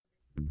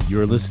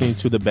You're listening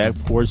to the Back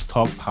Porch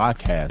Talk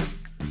podcast.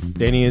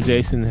 Danny and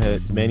Jason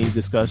had many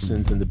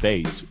discussions and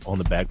debates on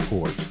the back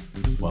porch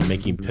while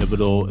making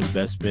pivotal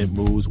investment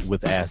moves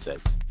with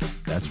assets.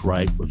 That's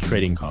right, with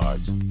trading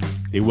cards.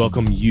 They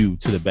welcome you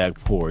to the back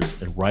porch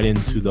and right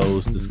into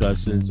those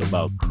discussions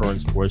about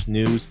current sports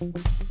news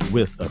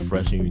with a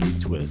fresh and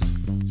unique twist.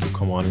 So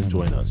come on and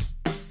join us.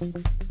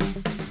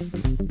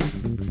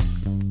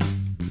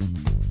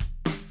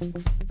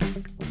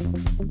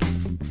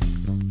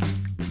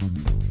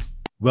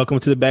 Welcome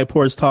to the Back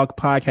Porch Talk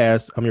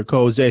podcast. I'm your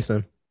co-host,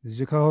 Jason. This is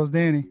your co-host,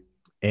 Danny.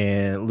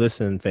 And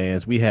listen,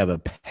 fans, we have a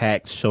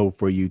packed show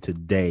for you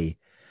today.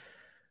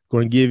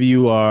 Going to give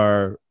you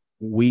our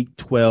Week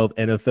 12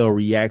 NFL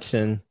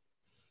reaction,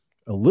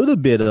 a little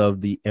bit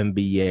of the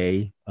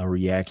NBA, a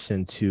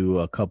reaction to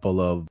a couple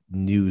of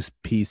news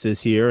pieces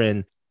here,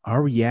 and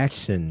our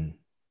reaction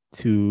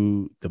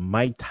to the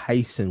Mike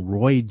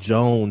Tyson-Roy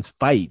Jones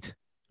fight.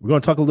 We're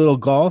going to talk a little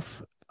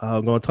golf.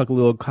 We're going to talk a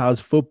little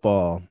college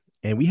football.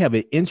 And we have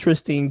an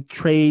interesting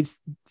trade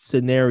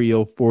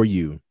scenario for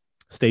you.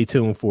 Stay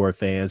tuned for it,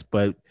 fans.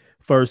 But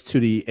first to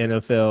the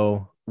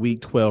NFL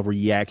Week 12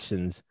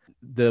 reactions.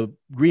 The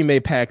Green Bay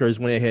Packers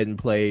went ahead and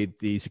played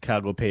the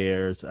Chicago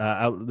Bears.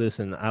 I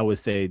would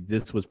say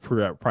this was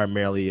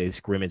primarily a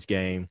scrimmage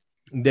game.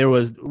 There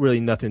was really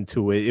nothing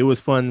to it. It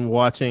was fun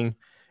watching.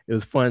 It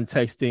was fun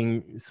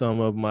texting some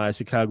of my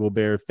Chicago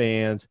Bear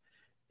fans.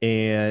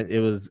 And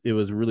it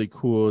was really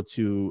cool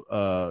to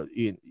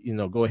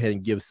go ahead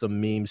and give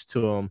some memes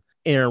to him.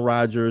 Aaron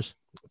Rodgers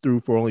threw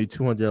for only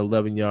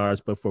 211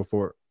 yards, but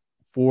for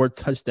 4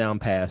 touchdown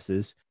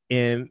passes.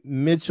 And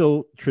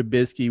Mitchell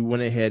Trubisky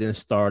went ahead and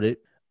started.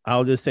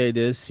 I'll just say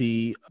this: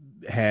 he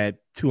had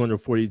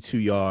 242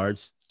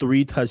 yards,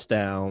 3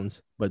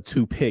 touchdowns, but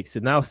 2 picks.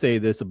 And I'll say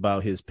this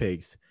about his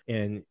picks.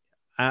 And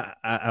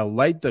I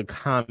like the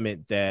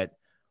comment that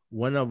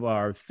one of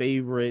our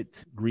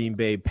favorite Green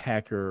Bay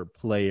Packer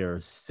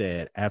players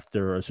said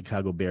after a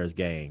Chicago Bears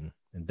game,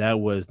 and that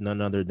was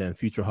none other than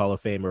future Hall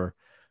of Famer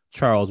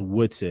Charles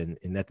Woodson.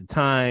 And at the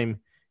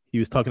time, he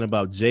was talking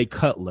about Jay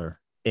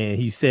Cutler, and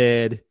he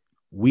said,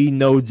 "We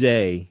know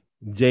Jay.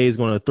 Jay is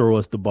going to throw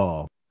us the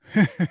ball."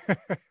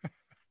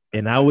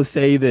 And I would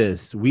say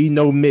this: we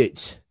know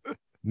Mitch.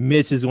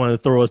 Mitch is going to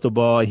throw us the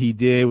ball. He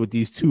did with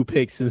these 2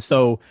 picks, and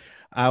so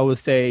I would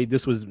say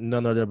this was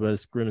none other than a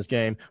scrimmage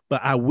game. But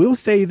I will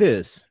say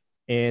this,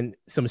 and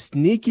some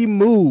sneaky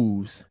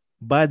moves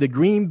by the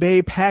Green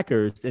Bay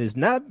Packers is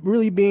not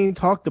really being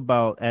talked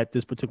about at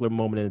this particular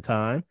moment in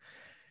time.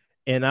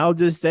 And I'll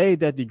just say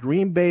that the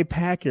Green Bay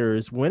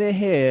Packers went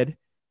ahead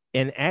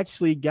and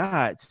actually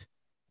got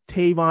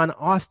Tavon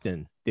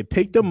Austin. They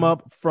picked him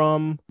up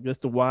from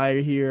just the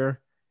wire here,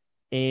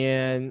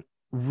 and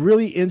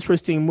really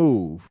interesting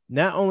move.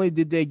 Not only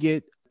did they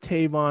get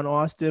Tavon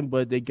Austin,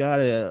 but they got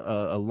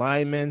a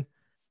lineman,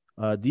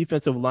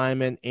 defensive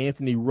lineman,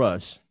 Anthony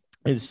Rush.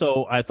 And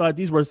so I thought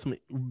these were some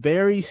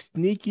very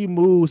sneaky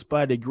moves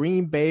by the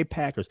Green Bay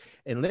Packers.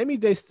 And let me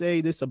just say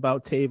this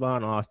about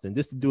Tavon Austin.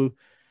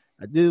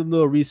 I did a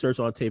little research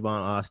on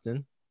Tavon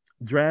Austin.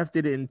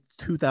 Drafted in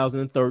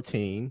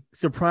 2013.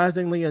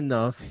 Surprisingly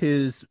enough,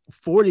 his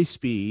 40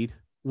 speed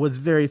was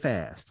very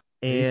fast.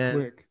 And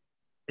quick.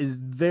 Is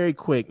very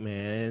quick,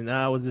 man. And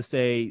I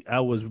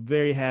was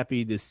very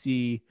happy to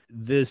see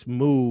this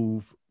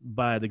move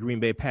by the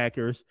Green Bay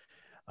Packers.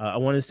 I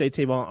want to say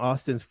Tavon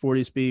Austin's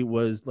 40 speed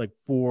was like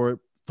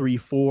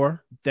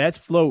 4.34. That's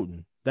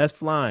floating. That's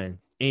flying.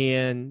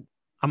 And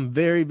I'm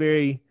very,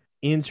 very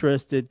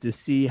interested to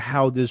see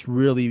how this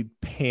really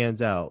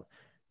pans out.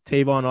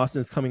 Tavon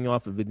Austin's coming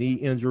off of a knee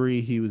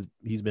injury.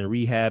 He's been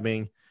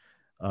rehabbing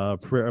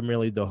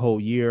primarily the whole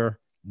year.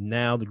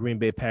 Now the Green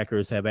Bay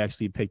Packers have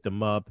actually picked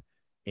him up.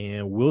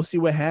 And we'll see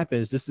what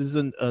happens. This is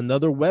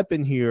another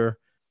weapon here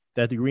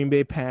that the Green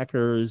Bay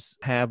Packers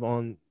have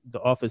on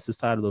the offensive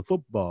side of the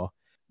football.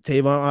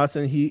 Tavon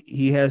Austin,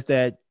 he has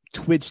that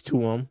twitch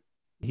to him.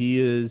 He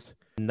is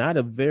not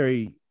a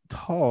very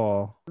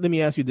tall. Let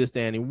me ask you this,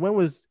 Danny. When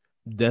was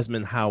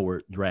Desmond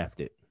Howard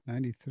drafted?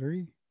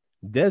 93.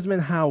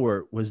 Desmond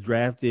Howard was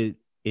drafted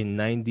in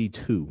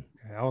 92.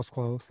 I was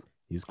close.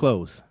 He was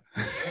close.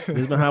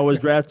 Desmond Howard was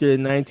drafted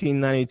in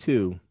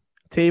 1992.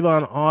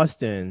 Tavon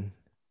Austin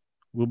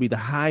will be the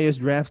highest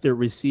drafted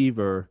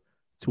receiver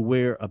to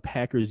wear a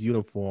Packers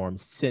uniform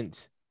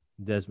since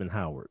Desmond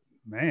Howard.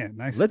 Man,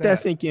 nice. Let that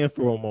sink in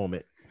for a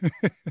moment.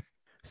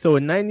 So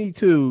in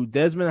 92,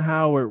 Desmond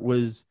Howard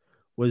was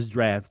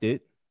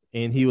drafted,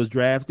 and he was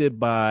drafted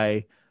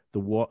by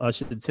the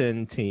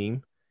Washington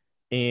team,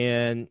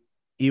 and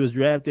he was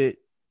drafted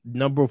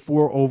number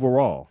 4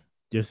 overall,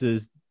 just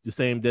as the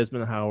same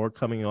Desmond Howard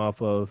coming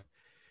off of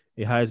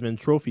a Heisman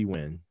Trophy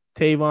win.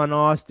 Tavon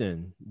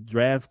Austin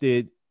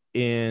drafted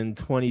in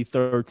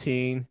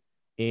 2013,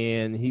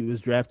 and he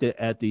was drafted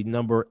at the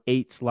number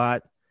 8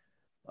 slot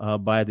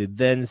by the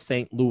then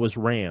St. Louis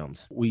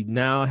Rams. We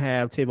now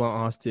have Tavon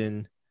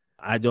Austin.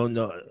 I don't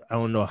know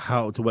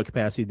to what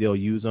capacity they'll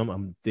use him.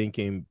 I'm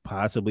thinking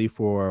possibly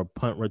for a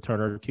punt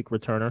returner, kick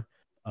returner.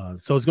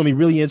 So it's going to be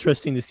really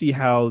interesting to see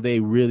how they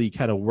really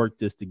kind of work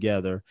this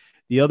together.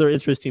 The other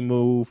interesting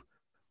move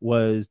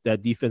was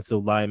that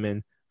defensive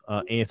lineman,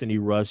 Anthony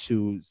Rush,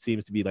 who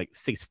seems to be like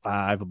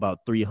 6'5",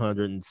 about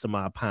 300 and some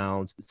odd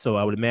pounds. So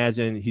I would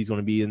imagine he's going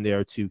to be in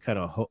there to kind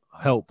of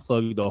help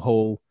plug the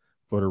hole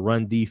for the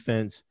run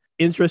defense.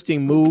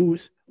 Interesting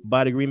moves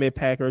by the Green Bay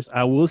Packers.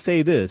 I will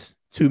say this.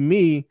 To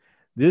me,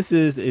 this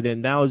is an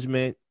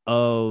acknowledgement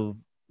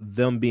of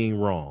them being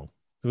wrong.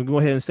 So we'll go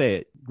ahead and say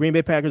it. Green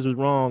Bay Packers was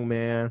wrong,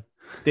 man.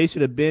 They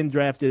should have been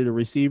drafted a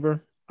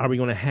receiver. Are we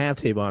going to have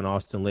Tavon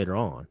Austin later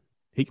on?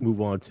 He can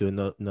move on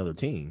to another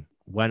team.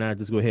 Why not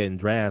just go ahead and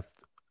draft,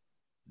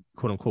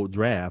 quote unquote,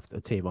 draft a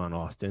Tavon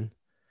Austin,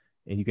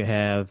 and you can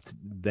have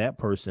that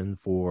person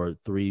for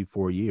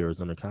 3-4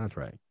 years under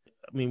contract.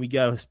 I mean, we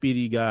got a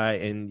speedy guy,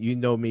 and you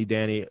know me,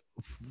 Danny,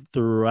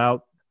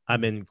 throughout,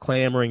 I've been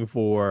clamoring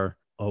for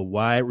a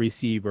wide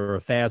receiver,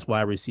 a fast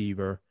wide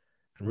receiver,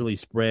 and really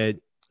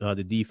spread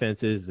the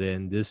defenses,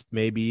 and this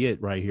may be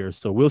it right here.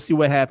 So we'll see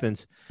what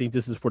happens. I think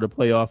this is for the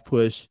playoff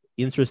push.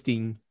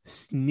 Interesting,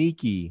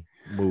 sneaky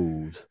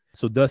moves.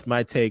 So that's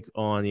my take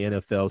on the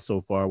NFL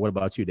so far. What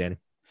about you, Danny?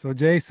 So,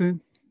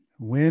 Jason,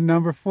 win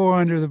number 4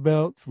 under the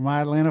belt for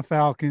my Atlanta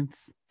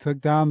Falcons.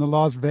 Took down the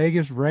Las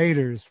Vegas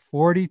Raiders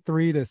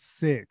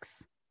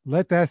 43-6.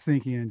 Let that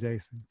sink in,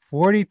 Jason.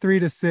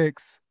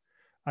 43-6.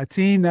 A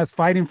team that's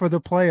fighting for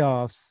the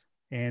playoffs,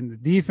 and the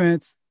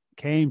defense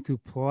came to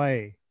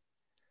play.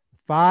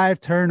 5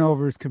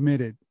 turnovers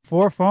committed,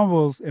 4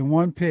 fumbles and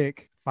 1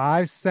 pick,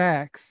 5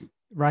 sacks.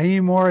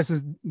 Raheem Morris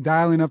is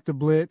dialing up the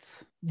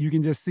blitz. You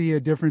can just see a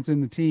difference in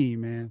the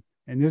team, man.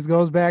 And this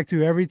goes back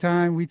to every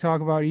time we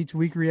talk about each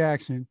week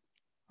reaction.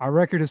 Our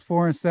record is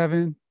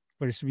 4-7,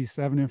 but it should be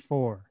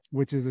 7-4,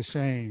 which is a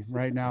shame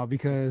right now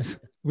because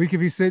we could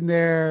be sitting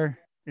there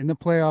in the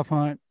playoff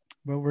hunt,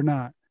 but we're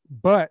not.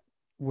 But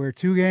we're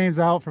 2 games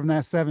out from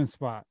that 7th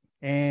spot.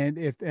 And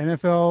if the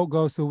NFL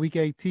goes to week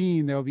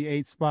 18, there'll be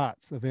 8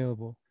 spots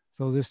available.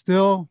 So there's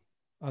still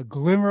a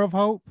glimmer of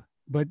hope,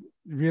 but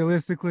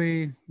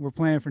realistically, we're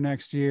playing for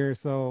next year.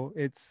 So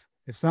it's,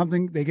 if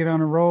something, they get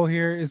on a roll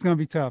here, it's going to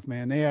be tough,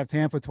 man. They have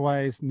Tampa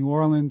twice, New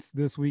Orleans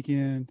this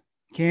weekend,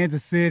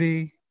 Kansas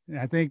City. And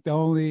I think the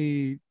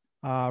only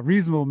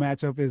reasonable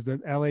matchup is the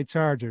LA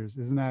Chargers.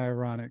 Isn't that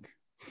ironic?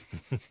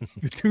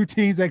 The 2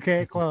 teams that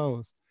can't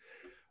close.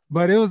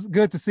 But it was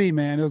good to see,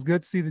 man. It was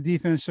good to see the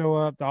defense show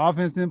up. The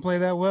offense didn't play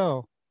that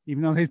well,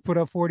 even though they put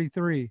up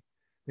 43.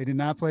 They did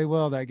not play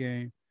well that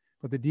game.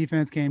 But the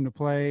defense came to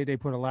play. They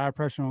put a lot of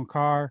pressure on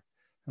Carr.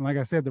 And like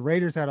I said, the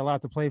Raiders had a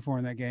lot to play for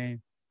in that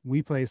game.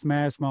 We played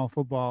smash mouth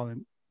football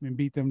and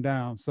beat them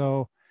down.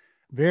 So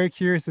very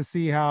curious to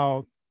see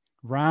how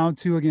round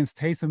 2 against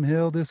Taysom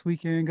Hill this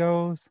weekend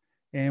goes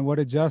and what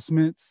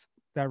adjustments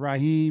that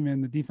Raheem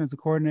and the defensive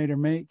coordinator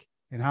make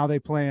and how they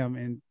play them.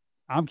 And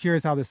I'm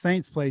curious how the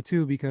Saints play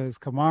too, because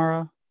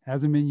Kamara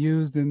hasn't been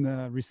used in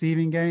the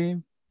receiving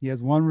game. He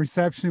has 1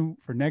 reception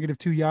for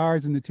 -2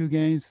 yards in the 2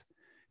 games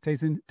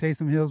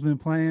Taysom Hill's been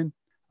playing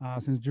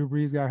since Drew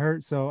Brees got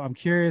hurt. So I'm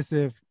curious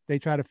if they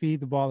try to feed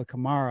the ball to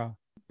Kamara,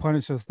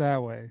 punish us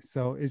that way.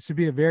 So it should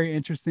be a very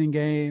interesting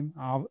game.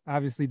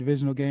 Obviously,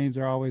 divisional games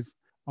are always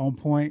on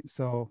point.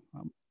 So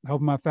I'm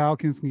hoping my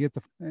Falcons can get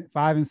the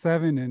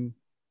 5-7 and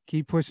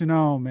keep pushing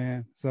on,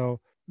 man. So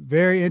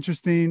very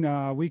interesting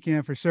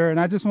weekend for sure. And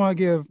I just want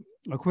to give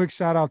a quick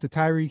shout out to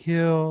Tyreek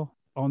Hill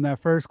on that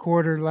first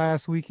quarter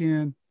last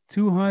weekend.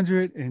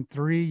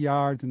 203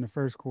 yards in the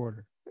first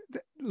quarter.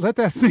 Let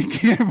that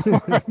sink in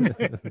for a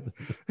minute.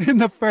 In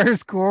the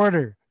first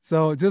quarter.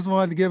 So just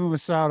wanted to give him a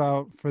shout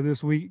out for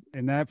this week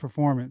and that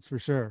performance for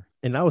sure.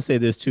 And I would say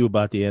this too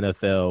about the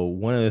NFL.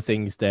 One of the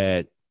things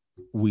that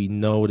we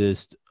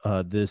noticed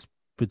this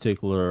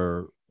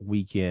particular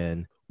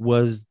weekend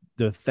was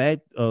the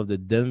fact of the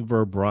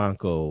Denver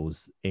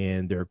Broncos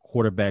and their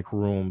quarterback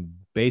room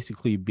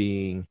basically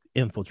being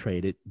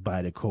infiltrated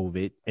by the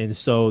COVID. And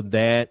so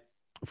that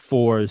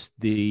forced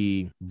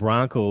the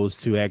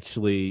Broncos to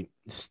actually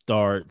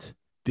start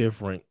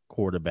different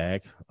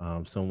quarterback,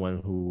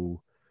 someone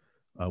who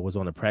was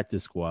on the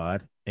practice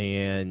squad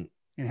and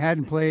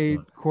hadn't played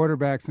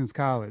quarterback since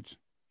college.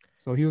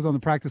 So he was on the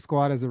practice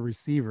squad as a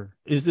receiver.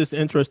 It's just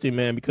interesting,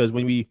 man, because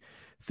when we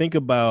think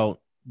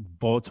about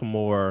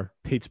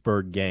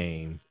Baltimore-Pittsburgh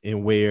game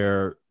and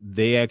where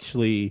their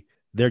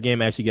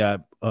game actually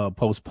got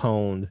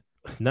postponed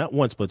not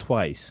once but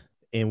twice,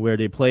 and where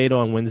they played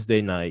on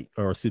Wednesday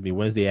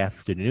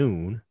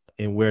afternoon,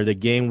 and where the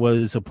game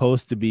was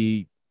supposed to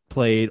be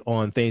played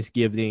on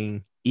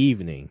Thanksgiving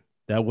evening.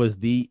 That was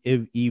the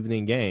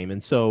evening game.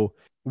 And so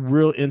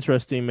real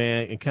interesting,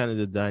 man, and kind of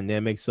the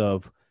dynamics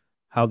of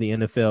how the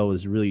NFL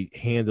is really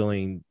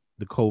handling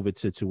the COVID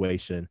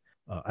situation.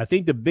 I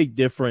think the big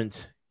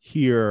difference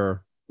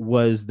here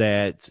was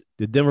that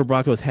the Denver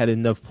Broncos had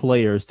enough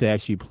players to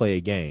actually play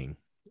a game.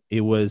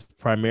 It was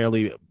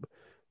primarily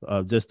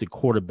just the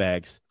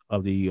quarterbacks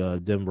of the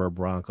Denver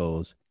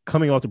Broncos.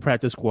 Coming off the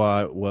practice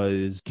squad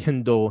was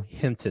Kendall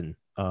Hinton.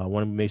 I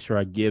want to make sure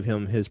I give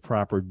him his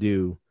proper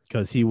due.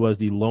 because he was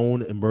the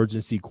lone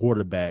emergency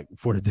quarterback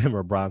for the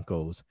Denver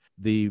Broncos.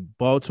 The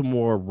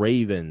Baltimore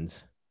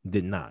Ravens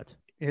did not.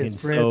 It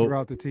spread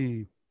throughout the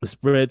team. The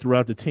spread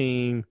throughout the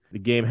team. The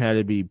game had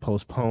to be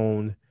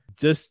postponed.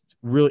 Just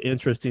real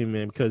interesting,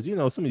 man, because,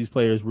 some of these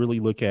players really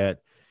look at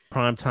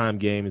primetime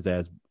games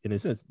as, in a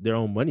sense, their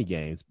own money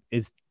games.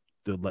 It's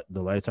the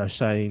lights are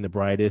shining the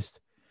brightest.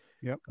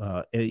 Yep.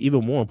 And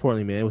even more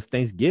importantly, man, it was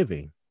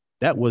Thanksgiving.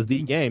 That was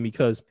the game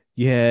because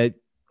you had,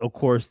 of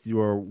course,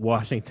 your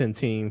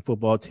Washington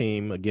football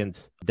team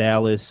against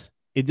Dallas.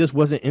 It just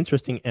wasn't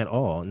interesting at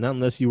all. Not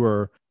unless you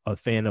were a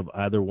fan of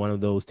either one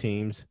of those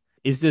teams.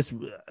 It's just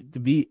to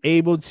be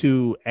able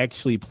to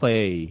actually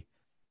play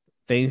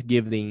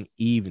Thanksgiving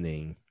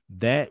evening,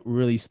 that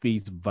really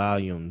speaks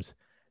volumes.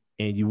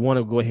 And you want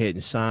to go ahead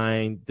and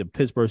shine. The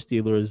Pittsburgh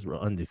Steelers were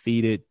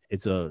undefeated.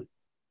 It's a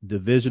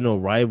divisional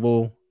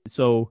rival.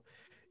 So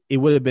it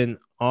would have been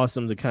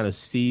awesome to kind of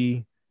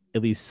see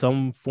at least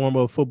some form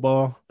of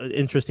football. An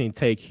interesting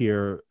take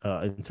here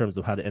in terms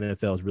of how the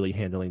NFL is really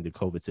handling the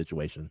COVID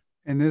situation.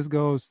 And this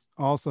goes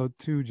also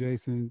to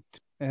Jason,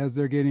 as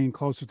they're getting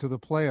closer to the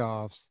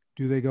playoffs,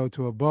 do they go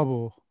to a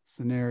bubble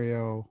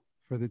scenario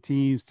for the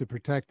teams to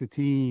protect the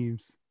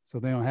teams so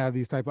they don't have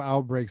these type of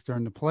outbreaks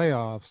during the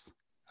playoffs?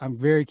 I'm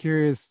very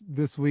curious.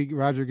 This week,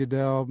 Roger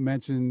Goodell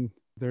mentioned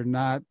they're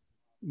not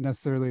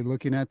necessarily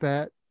looking at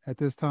that at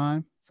this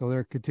time. So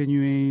they're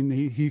continuing.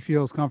 He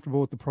feels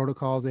comfortable with the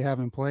protocols they have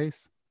in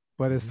place.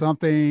 But it's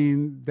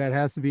something that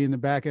has to be in the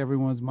back of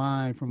everyone's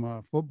mind from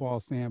a football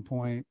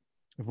standpoint.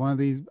 If one of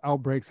these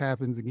outbreaks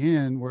happens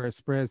again, where it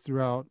spreads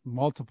throughout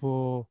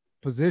multiple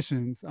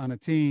positions on a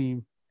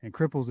team and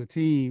cripples a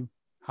team,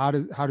 how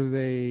do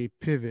they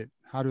pivot?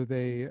 How do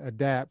they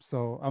adapt?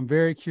 So I'm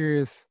very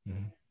curious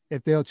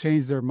if they'll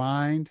change their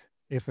mind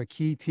if a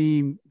key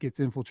team gets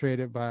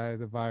infiltrated by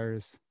the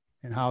virus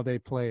and how they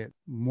play it.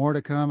 More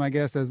to come, I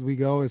guess, as we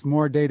go. It's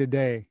more day to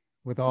day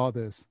with all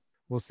this.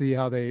 We'll see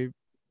how they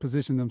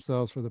position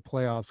themselves for the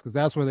playoffs because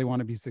that's where they want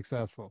to be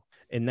successful.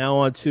 And now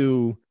on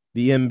to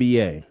the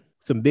NBA.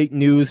 Some big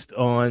news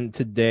on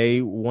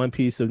today. One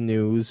piece of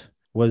news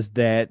was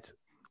that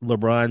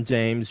LeBron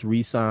James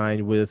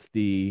re-signed with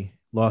the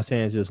Los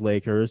Angeles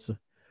Lakers,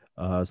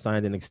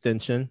 signed an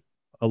extension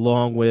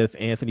along with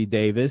Anthony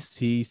Davis.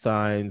 He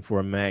signed for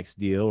a max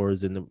deal, or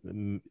it's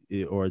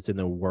in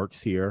the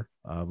works here.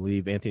 I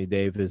believe Anthony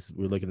Davis,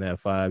 we're looking at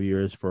 5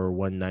 years for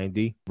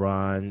 $190.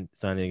 LeBron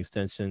signed an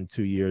extension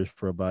 2 years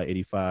for about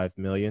 $85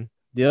 million.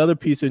 The other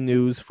piece of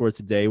news for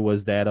today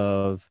was that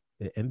of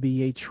the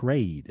NBA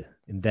trade,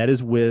 and that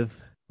is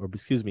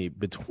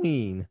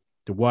between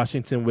the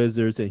Washington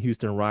Wizards and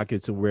Houston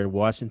Rockets, and where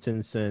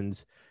Washington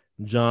sends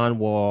John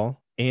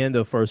Wall and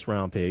a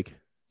first-round pick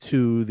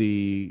to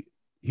the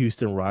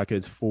Houston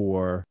Rockets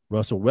for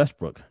Russell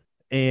Westbrook.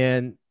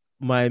 And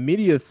my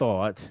immediate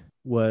thought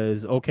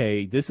was,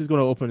 okay, this is going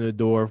to open the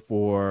door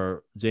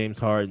for James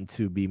Harden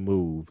to be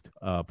moved,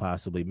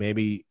 possibly.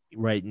 Maybe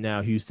right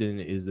now Houston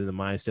is in the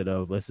mindset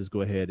of, let's just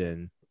go ahead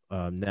and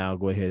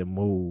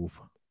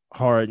move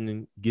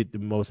Harden, get the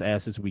most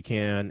assets we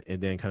can, and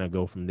then kind of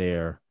go from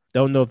there.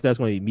 Don't know if that's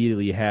going to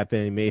immediately happen.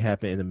 It may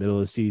happen in the middle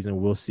of the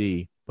season. We'll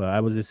see. But I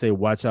would just say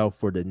watch out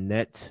for the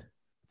net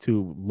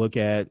to look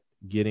at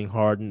getting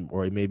Harden,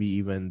 or maybe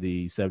even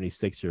the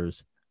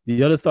 76ers.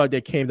 The other thought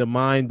that came to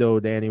mind, though,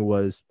 Danny,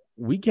 was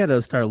we got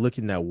to start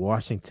looking at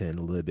Washington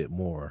a little bit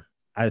more.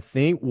 I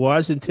think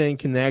Washington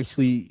can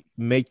actually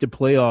make the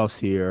playoffs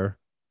here,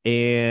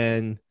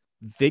 and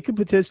they could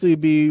potentially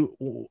be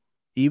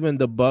even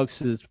the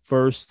Bucks'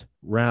 first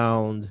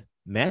round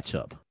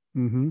matchup.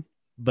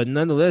 But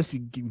nonetheless,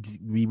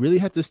 we really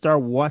have to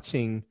start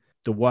watching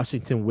the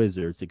Washington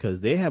Wizards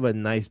because they have a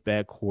nice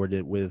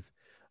backcourt with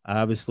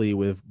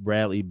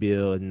Bradley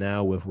Beal and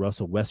now with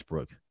Russell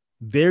Westbrook.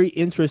 Very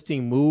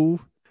interesting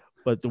move,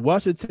 but the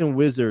Washington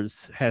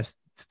Wizards has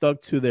stuck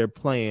to their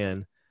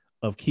plan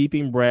of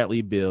keeping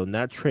Bradley Beal,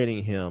 not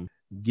trading him,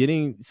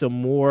 getting some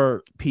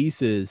more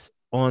pieces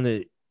on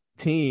the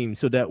team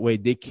so that way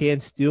they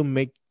can still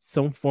make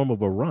some form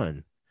of a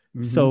run.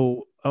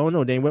 So I don't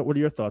know, Dane, what are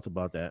your thoughts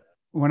about that?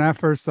 When I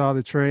first saw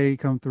the trade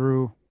come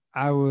through,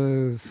 I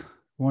was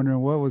wondering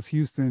what was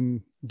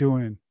Houston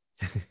doing.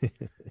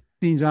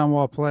 Seen John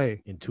Wall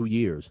play in 2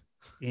 years.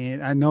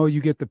 And I know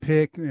you get the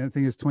pick. I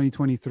think it's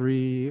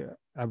 2023,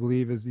 I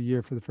believe, is the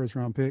year for the first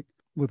round pick.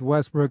 With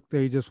Westbrook,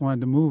 they just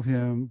wanted to move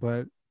him,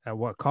 but at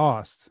what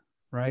cost,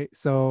 right?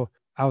 So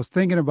I was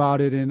thinking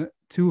about it in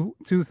two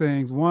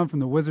things. One, from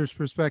the Wizards'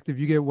 perspective,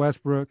 you get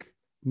Westbrook.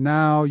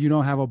 Now you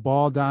don't have a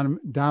ball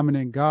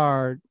dominant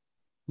guard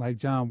like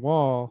John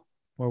Wall,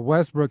 where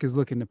Westbrook is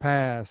looking to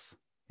pass,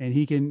 and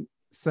he can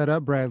set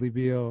up Bradley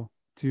Beal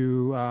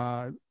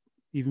to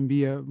even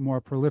be a more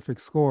prolific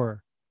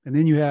scorer. And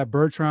then you have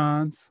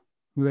Bertans,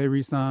 who they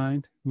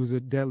re-signed, who's a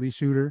deadly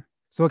shooter.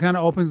 So it kind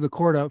of opens the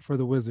court up for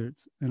the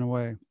Wizards in a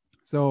way.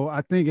 So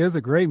I think it's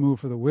a great move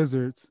for the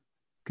Wizards,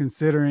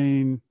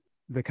 considering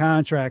the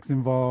contracts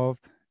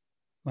involved.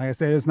 Like I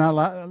said, it's not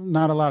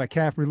a lot of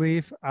cap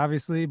relief,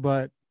 obviously,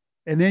 and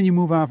then you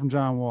move on from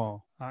John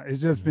Wall.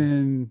 It's just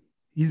been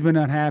He's been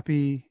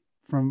unhappy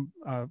from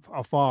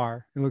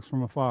afar. It looks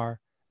from afar.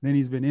 Then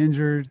he's been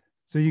injured.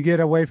 So you get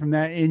away from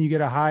that and you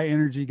get a high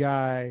energy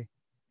guy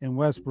in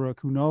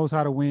Westbrook who knows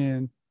how to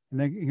win, and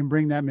they can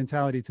bring that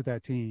mentality to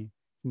that team.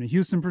 From the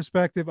Houston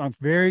perspective, I'm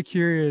very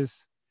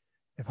curious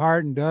if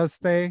Harden does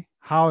stay,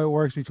 how it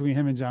works between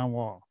him and John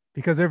Wall,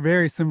 because they're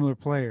very similar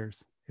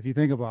players. If you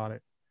think about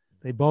it,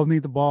 they both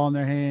need the ball in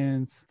their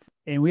hands,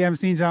 and we haven't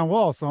seen John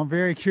Wall. So I'm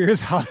very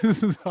curious how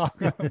this is all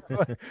going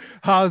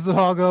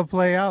to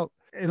play out.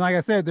 And like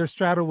I said, they're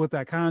straddled with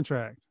that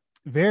contract.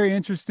 Very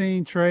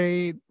interesting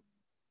trade,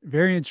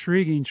 very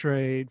intriguing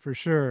trade for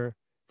sure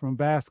from a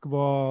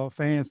basketball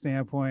fan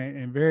standpoint,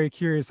 and very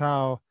curious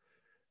how,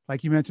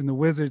 like you mentioned, the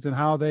Wizards and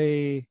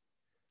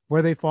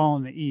where they fall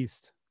in the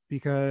East,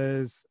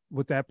 because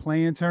with that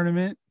play-in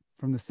tournament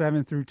from the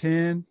 7 through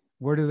 10,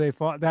 where do they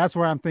fall? That's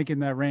where I'm thinking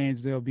that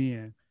range they'll be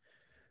in.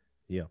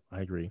 Yeah,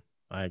 I agree.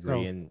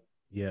 And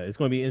yeah, it's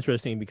going to be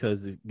interesting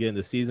because, again,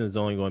 the season is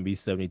only going to be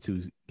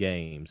 72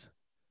 games.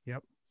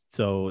 Yep.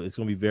 So it's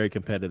going to be very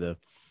competitive.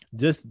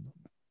 Just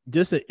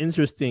an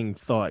interesting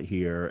thought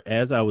here.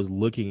 As I was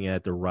looking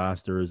at the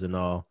rosters and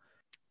all,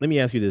 let me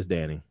ask you this,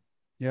 Danny.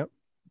 Yep.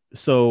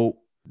 So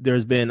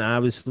there's been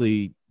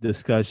obviously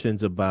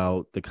discussions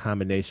about the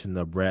combination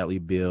of Bradley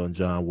Beal and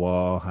John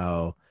Wall,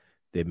 how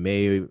they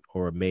may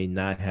or may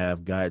not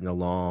have gotten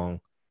along,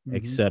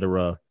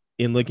 etc.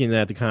 In looking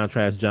at the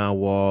contracts, John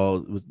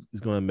Wall is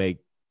going to make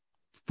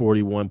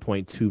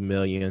 $41.2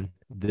 million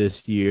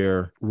this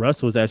year.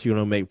 Russell is actually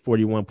going to make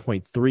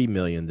 $41.3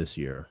 million this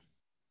year.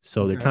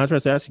 So the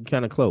contracts are actually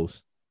kind of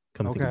close.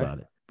 Come to think about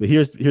it. But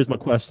here's my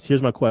question.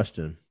 Here's my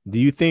question. Do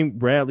you think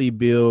Bradley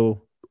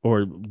Beal,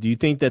 or do you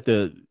think that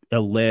the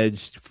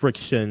alleged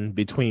friction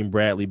between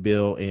Bradley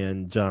Beal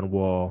and John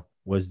Wall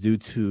was due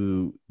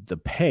to the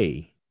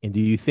pay? And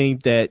do you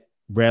think that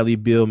Bradley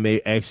Beal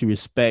may actually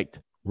respect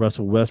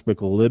Russell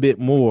Westbrook a little bit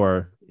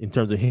more in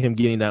terms of him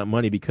getting that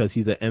money because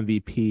he's an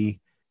MVP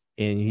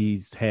and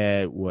he's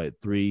had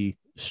 3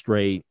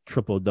 straight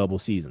triple-double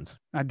seasons?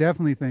 I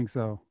definitely think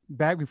so.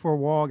 Back before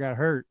Wall got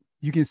hurt,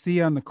 you can see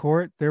on the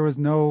court there was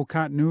no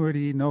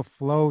continuity, no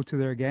flow to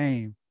their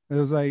game. It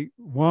was like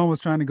one was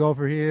trying to go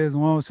for his,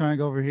 one was trying to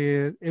go for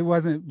his. It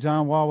wasn't,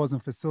 John Wall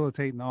wasn't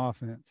facilitating the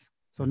offense.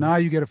 So now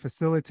you get a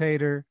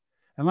facilitator.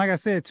 And like I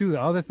said, too,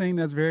 the other thing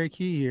that's very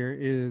key here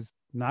is,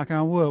 knock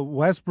on wood,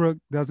 Westbrook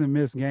doesn't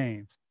miss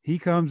games. He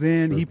comes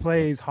in, he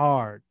plays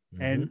hard.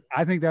 And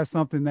I think that's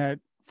something that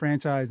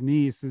franchise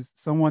needs, is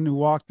someone who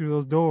walked through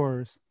those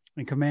doors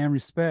and command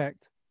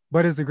respect,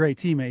 but is a great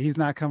teammate. He's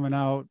not coming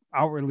out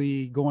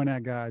outwardly going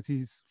at guys.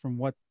 He's, from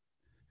what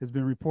has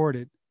been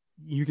reported,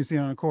 you can see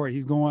on the court,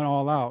 he's going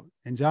all out.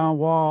 And John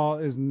Wall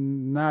is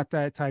not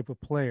that type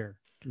of player.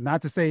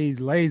 Not to say he's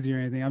lazy or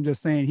anything. I'm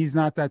just saying he's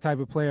not that type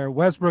of player.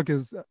 Westbrook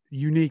is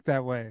unique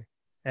that way.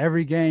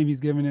 Every game he's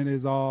giving it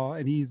his all,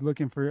 and he's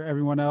looking for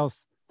everyone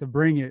else to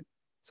bring it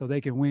so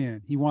they can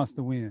win. He wants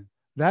to win.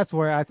 That's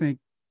where I think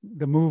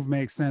the move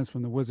makes sense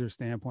from the Wizards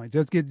standpoint.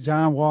 Just get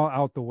John Wall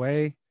out the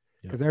way,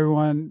 because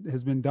everyone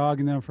has been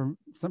dogging them for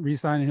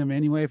re-signing him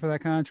anyway for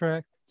that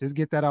contract. Just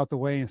get that out the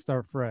way and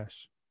start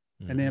fresh.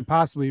 And then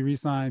possibly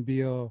re-sign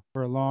Beal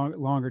for a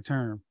longer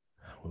term.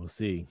 We'll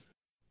see.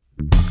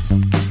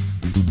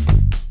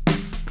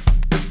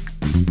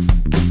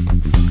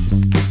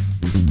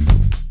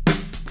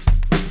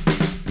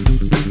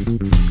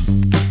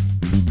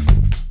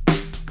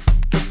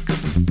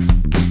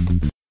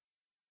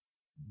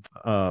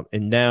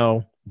 And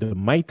now the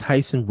Mike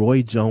Tyson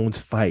Roy Jones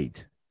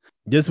fight.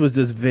 This was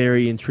just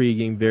very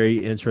intriguing,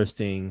 very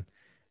interesting,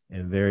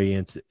 and very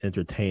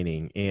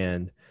entertaining.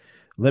 And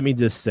let me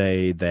just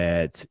say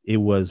that it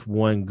was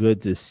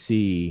good to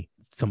see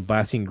some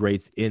boxing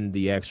greats in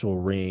the actual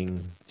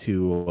ring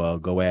to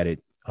go at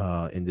it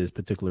in this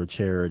particular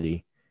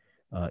charity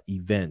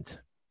event,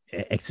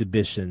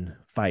 exhibition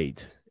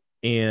fight.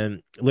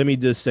 And let me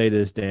just say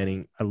this,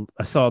 Danny,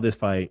 I saw this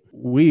fight.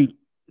 We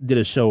did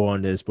a show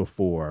on this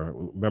before.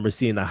 Remember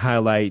seeing the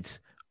highlights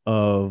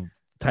of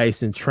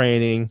Tyson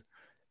training,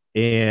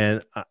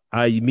 and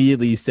I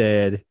immediately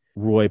said,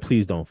 Roy,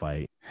 please don't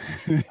fight.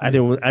 I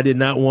did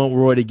not want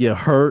Roy to get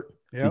hurt,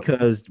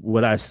 because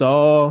what I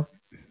saw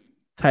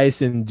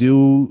Tyson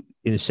do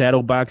in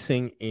shadow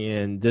boxing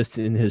and just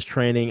in his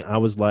training, I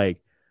was like,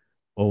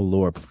 oh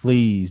Lord,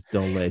 please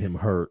don't let him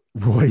hurt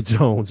Roy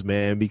Jones,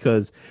 man.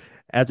 Because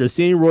after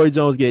seeing Roy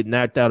Jones get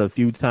knocked out a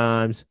few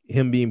times,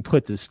 him being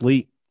put to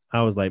sleep,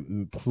 I was like,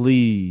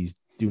 please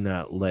do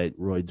not let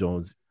Roy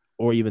Jones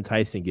or even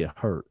Tyson get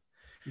hurt.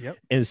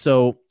 And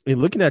so in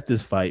looking at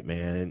this fight,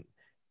 man,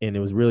 and it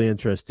was really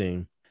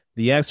interesting.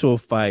 The actual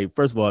fight,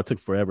 first of all, it took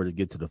forever to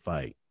get to the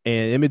fight.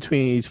 And in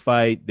between each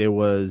fight, there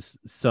was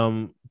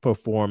some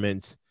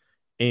performance,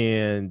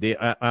 and they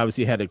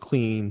obviously had to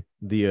clean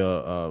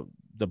the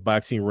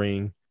boxing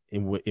ring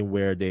in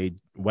where they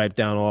wiped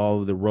down all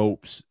of the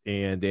ropes,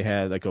 and they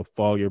had like a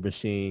fogger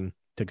machine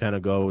to kind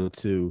of go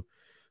to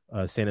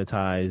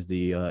sanitize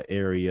the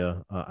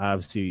area,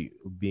 obviously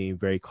being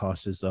very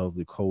cautious of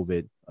the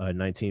COVID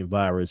COVID-19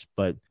 virus.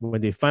 But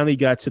when they finally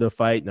got to the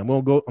fight,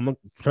 and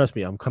trust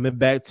me, I'm coming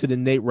back to the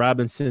Nate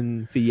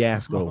Robinson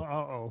fiasco.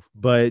 Uh-oh.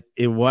 But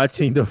in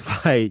watching the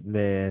fight,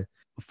 man,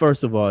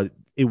 first of all,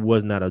 it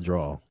was not a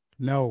draw.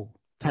 No.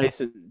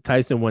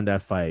 Tyson won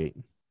that fight.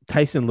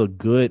 Tyson looked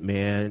good,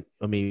 man.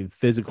 I mean,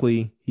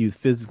 physically, he was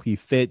physically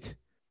fit.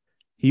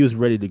 He was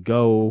ready to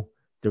go.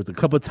 There was a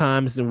couple of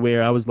times in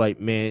where I was like,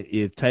 man,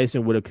 if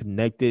Tyson would have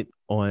connected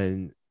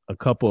on a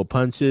couple of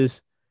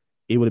punches,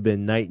 it would have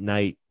been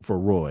night for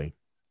Roy.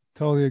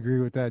 Totally agree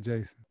with that,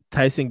 Jason.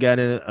 Tyson got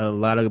in a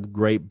lot of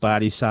great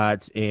body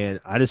shots, and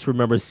I just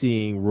remember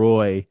seeing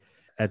Roy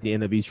at the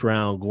end of each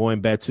round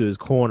going back to his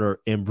corner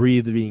and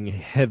breathing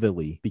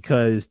heavily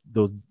because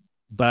those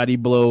body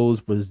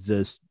blows was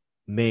just,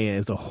 man,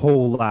 it's a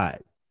whole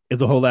lot.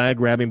 It's a whole lot of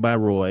grabbing by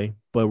Roy,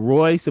 but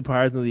Roy,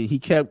 surprisingly, he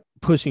kept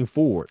pushing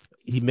forward.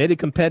 He made it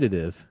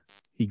competitive.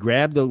 He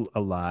grabbed a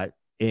lot,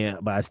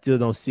 but I still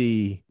don't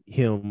see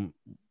him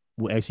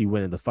actually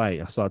winning the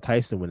fight. I saw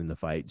Tyson winning the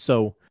fight.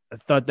 So I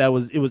thought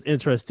it was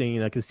interesting,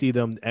 and I could see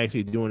them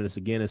actually doing this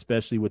again,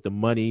 especially with the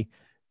money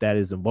that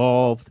is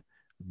involved.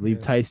 I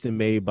believe Tyson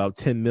made about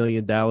 $10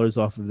 million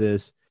off of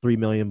this, $3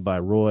 million by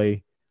Roy.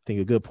 I think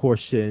a good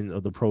portion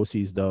of the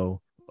proceeds,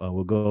 though,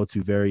 will go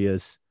to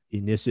various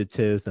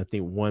initiatives. I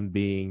think one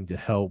being to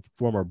help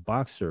former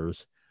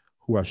boxers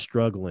who are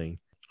struggling.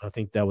 I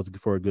think that was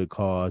for a good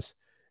cause.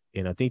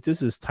 And I think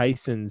this is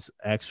Tyson's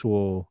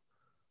actual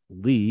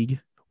league.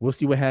 We'll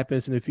see what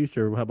happens in the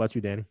future. How about you,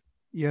 Danny?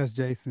 Yes,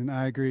 Jason,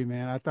 I agree,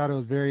 man. I thought it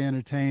was very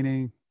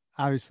entertaining.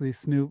 Obviously,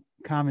 Snoop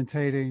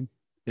commentating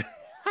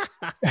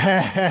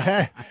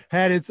had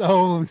its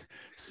own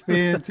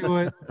spin to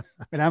it.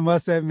 And I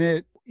must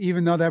admit,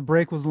 even though that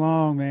break was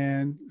long,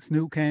 man,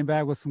 Snoop came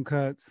back with some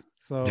cuts.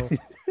 So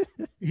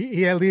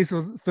he at least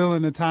was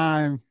filling the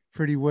time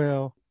pretty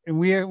well. And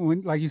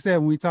like you said,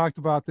 when we talked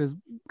about this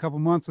a couple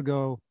months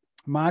ago,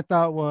 my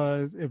thought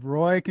was if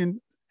Roy can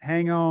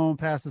hang on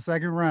past the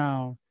second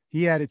round,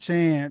 he had a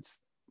chance.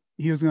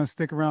 He was going to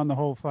stick around the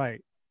whole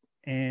fight.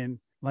 And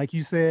like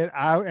you said,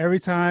 every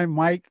time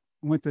Mike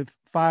went to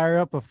fire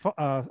up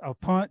a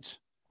punch,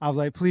 I was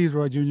like, please,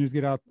 Roy Jones Jr.,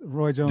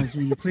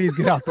 please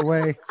get out the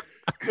way.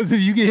 Because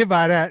if you get hit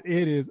by that,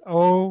 it is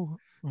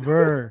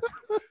over.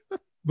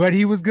 But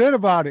he was good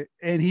about it.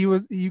 And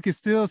you could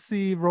still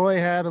see Roy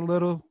had a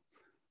little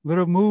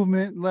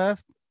movement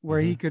left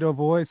where he could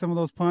avoid some of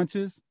those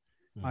punches.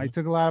 He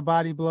took a lot of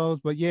body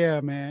blows, but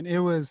yeah, man,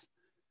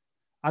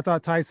 I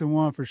thought Tyson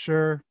won for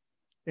sure.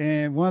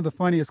 And one of the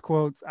funniest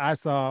quotes I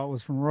saw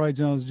was from Roy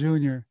Jones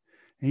Jr.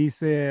 And he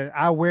said,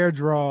 I wear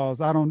draws.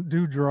 I don't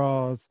do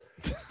draws.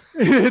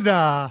 And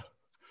that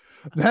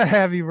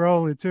had me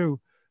rolling too.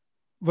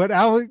 But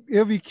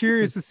it'll be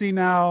curious to see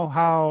now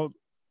how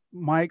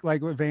Mike,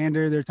 like with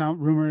Vander, they're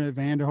rumored that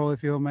Vander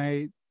Holyfield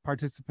may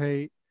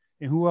participate,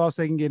 and who else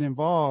they can get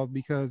involved,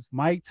 because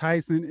Mike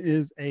Tyson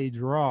is a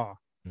draw.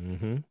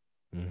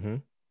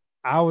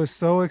 I was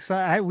so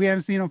excited. We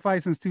haven't seen him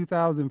fight since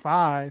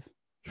 2005,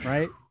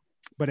 right?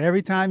 But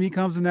every time he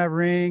comes in that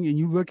ring and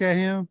you look at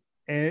him,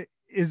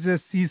 it's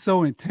just, he's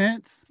so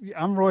intense.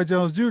 I'm Roy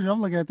Jones Jr.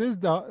 I'm looking at this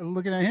dog,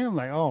 looking at him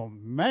like, oh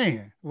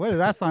man, what did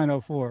I sign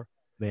up for?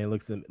 Man,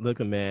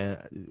 looking,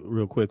 man,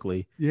 real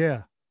quickly.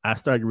 Yeah. I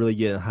started really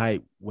getting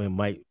hyped when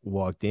Mike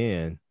walked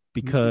in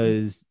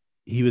because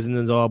he was in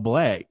his all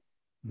black.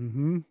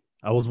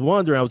 I was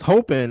wondering, I was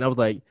hoping, I was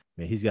like,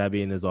 man, he's got to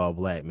be in his all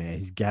black, man.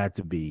 He's got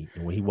to be.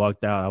 And when he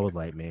walked out, I was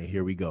like, man,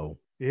 here we go.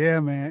 Yeah,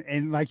 man.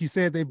 And like you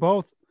said,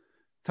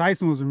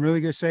 Tyson was in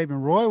really good shape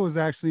and Roy was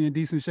actually in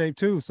decent shape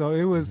too. So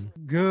it was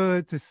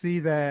good to see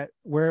that,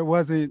 where it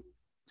wasn't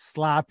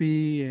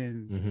sloppy,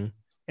 and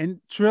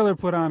Triller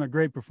put on a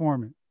great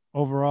performance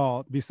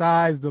overall,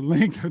 besides the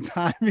length of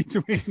time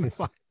between the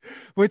fight,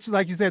 which,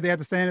 like you said, they had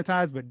to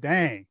sanitize, but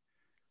dang,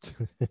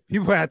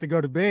 people had to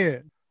go to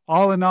bed.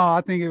 All in all,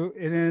 I think it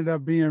ended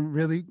up being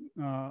really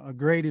a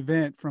great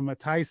event from a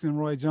Tyson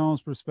Roy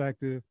Jones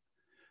perspective.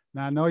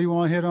 Now, I know you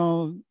want to hit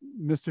on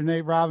Mr.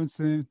 Nate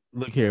Robinson.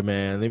 Look here,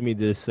 man. Let me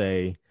just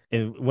say,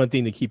 and one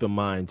thing to keep in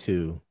mind,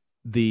 too,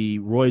 the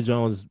Roy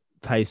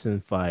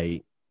Jones-Tyson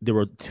fight, there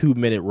were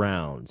 2-minute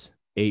rounds,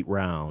 8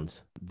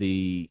 rounds.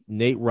 The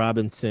Nate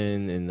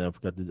Robinson, and I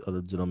forgot the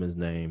other gentleman's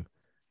name.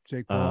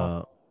 Jake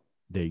Paul.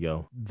 There you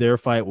go. Their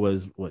fight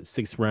was,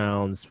 6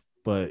 rounds,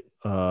 but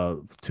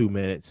 2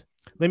 minutes.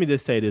 Let me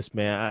just say this,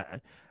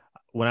 man.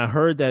 When I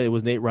heard that it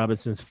was Nate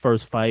Robinson's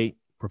first fight,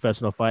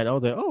 professional fight, I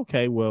was like, oh,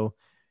 okay, well,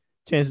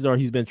 chances are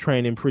he's been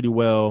training pretty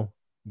well,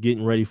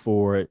 getting ready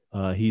for it.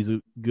 He's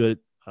a good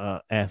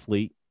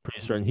athlete.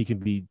 Pretty certain he can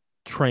be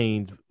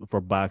trained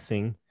for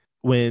boxing.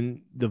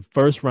 When the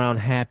first round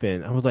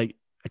happened, I was like,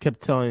 I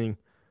kept telling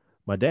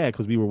my dad,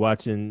 because we were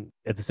watching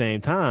at the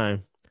same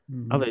time.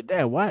 I was like,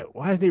 Dad, why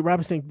is Nate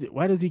Robinson,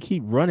 why does he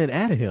keep running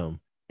at him?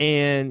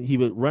 And he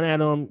would run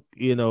at him,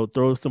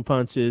 throw some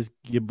punches,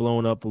 get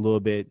blown up a little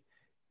bit,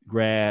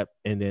 grab,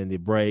 and then they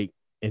break.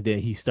 And then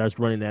he starts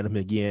running at him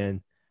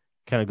again,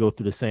 kind of go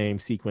through the same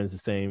sequence, the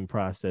same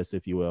process,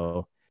 if you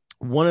will.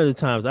 one of the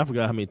times, I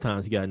forgot how many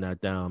times he got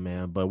knocked down,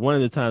 man, but one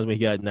of the times when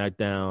he got knocked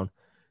down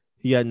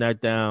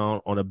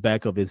on the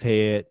back of his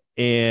head.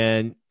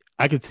 And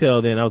I could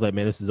tell then, I was like,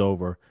 man, this is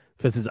over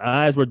because his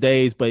eyes were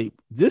dazed. But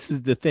this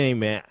is the thing,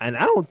 man. And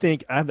I don't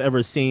think I've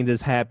ever seen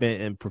this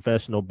happen in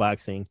professional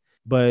boxing.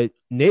 But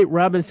Nate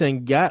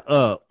Robinson got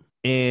up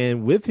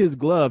and with his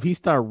glove, he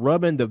started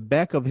rubbing the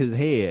back of his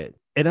head.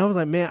 And I was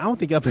like, man, I don't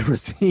think I've ever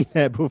seen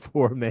that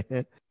before,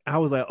 man. I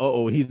was like,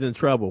 oh, he's in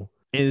trouble.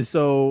 And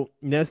so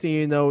next thing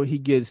you know, he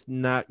gets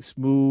knocked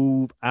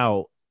smooth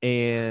out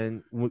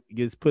and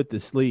gets put to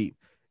sleep.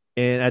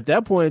 And at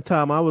that point in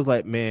time, I was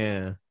like,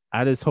 man,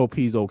 I just hope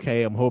he's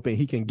okay. I'm hoping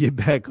he can get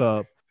back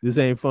up. This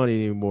ain't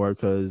funny anymore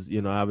because,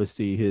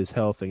 obviously his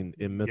health and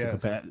mental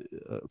Yes.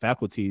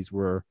 faculties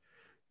were,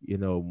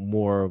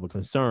 more of a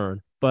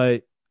concern.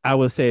 But I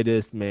would say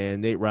this,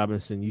 man, Nate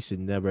Robinson, you should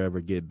never,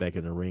 ever get back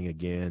in the ring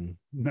again.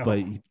 But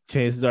No.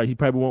 chances are he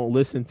probably won't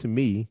listen to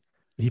me.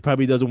 He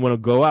probably doesn't want to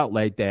go out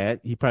like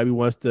that. He probably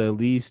wants to at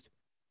least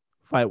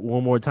fight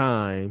one more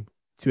time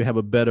to have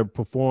a better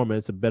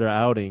performance, a better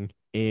outing,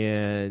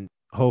 and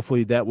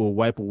hopefully that will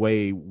wipe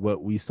away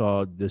what we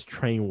saw this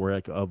train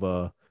wreck of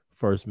a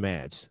first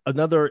match.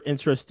 Another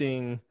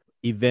interesting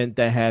event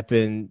that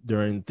happened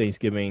during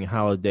Thanksgiving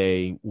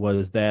holiday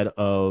was that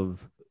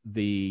of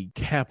the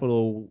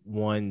Capital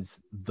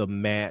One's The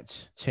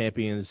Match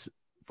Champions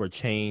for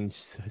Change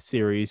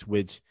series,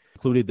 which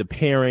included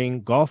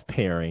the golf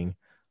pairing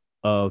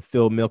of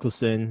Phil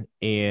Mickelson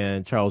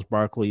and Charles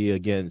Barkley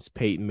against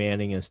Peyton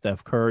Manning and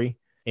Steph Curry.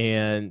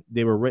 And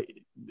they were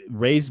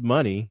raised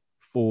money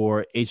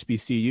for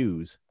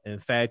HBCUs. In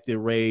fact, it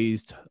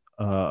raised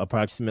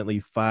approximately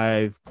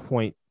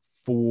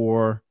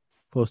 5.4,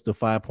 close to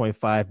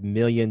 $5.5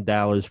 million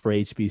for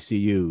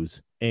HBCUs.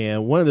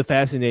 And one of the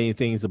fascinating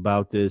things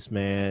about this,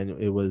 man,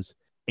 it was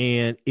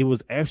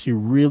actually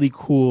really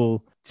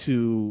cool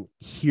to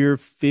hear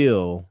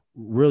Phil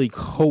really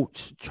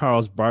coach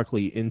Charles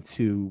Barkley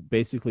into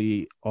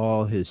basically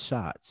all his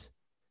shots.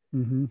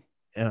 Mm-hmm.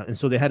 And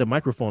so they had a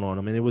microphone on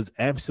him, and it was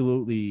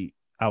absolutely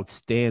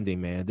outstanding,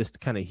 man, just to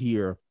kind of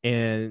hear.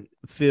 And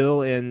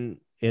Phil and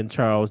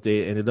Charles,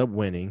 they ended up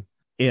winning.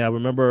 And I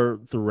remember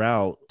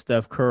throughout,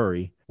 Steph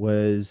Curry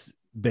was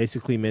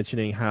basically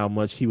mentioning how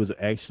much he was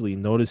actually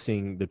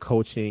noticing the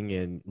coaching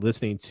and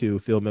listening to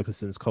Phil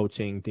Mickelson's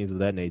coaching, things of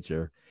that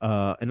nature.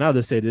 And I'll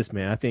just say this,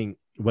 man, I think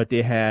what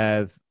they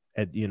have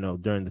at,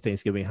 during the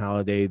Thanksgiving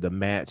holiday, the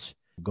match,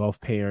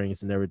 golf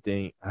pairings and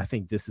everything, I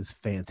think this is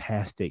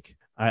fantastic.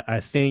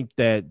 I think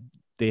that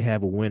they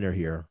have a winner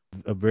here,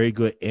 a very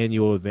good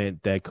annual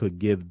event that could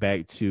give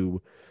back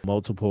to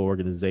multiple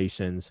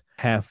organizations,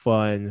 have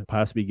fun,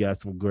 possibly got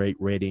some great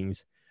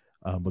ratings,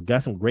 but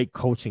got some great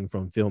coaching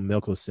from Phil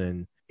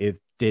Mickelson. If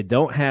they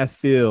don't have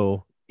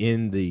Phil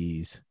in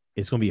these,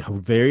 it's going to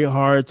be very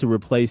hard to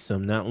replace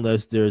him, not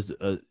unless there's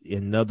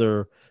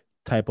another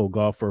type of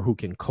golfer who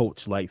can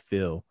coach like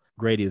Phil.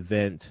 Great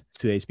event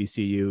to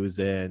HBCUs,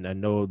 and I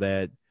know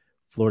that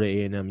Florida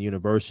A&M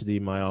University,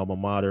 my alma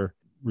mater,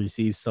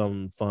 received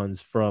some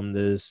funds from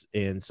this,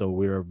 and so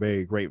we are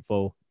very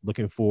grateful.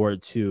 Looking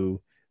forward to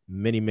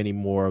many, many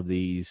more of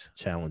these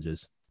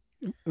challenges.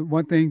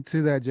 One thing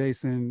to that,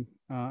 Jason,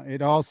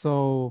 it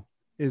also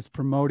is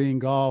promoting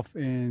golf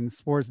in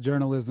sports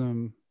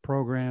journalism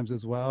programs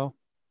as well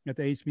at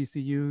the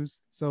HBCUs.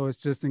 So it's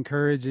just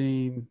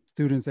encouraging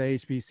students at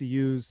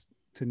HBCUs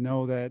to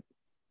know that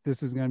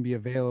this is going to be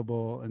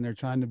available and they're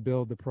trying to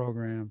build the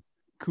program.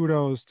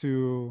 Kudos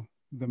to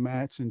the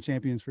match and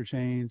Champions for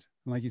Change.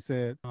 And like you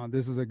said,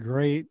 this is a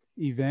great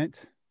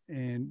event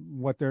and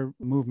what their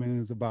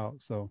movement is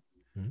about. So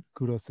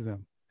kudos to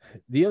them.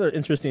 The other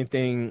interesting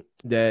thing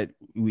that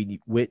we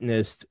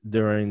witnessed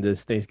during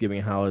this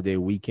Thanksgiving holiday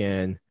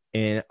weekend,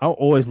 and I'll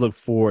always look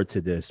forward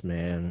to this,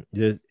 man.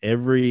 Just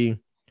every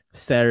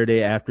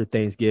Saturday after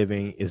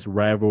Thanksgiving is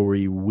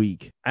rivalry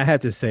week. I have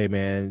to say,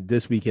 man,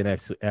 this weekend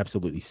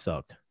absolutely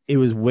sucked. There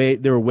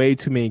were way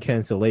too many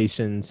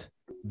cancellations.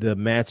 The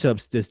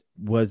matchups just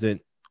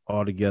wasn't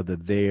altogether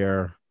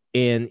there.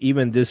 And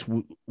even this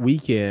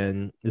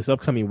weekend, this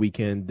upcoming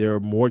weekend, there are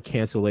more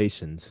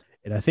cancellations.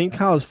 And I think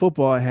college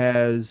football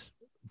has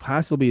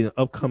possibly an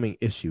upcoming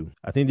issue.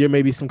 I think there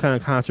may be some kind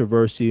of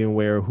controversy in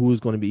where who's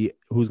going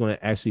to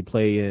actually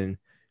play in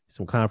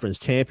some conference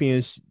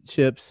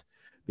championships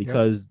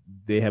because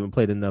they haven't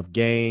played enough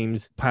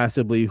games,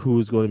 possibly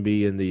who's going to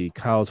be in the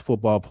college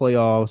football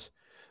playoffs,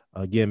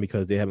 again,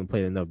 because they haven't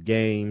played enough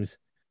games.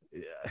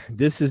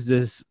 This is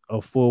just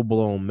a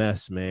full-blown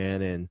mess,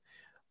 man. And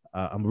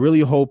I'm really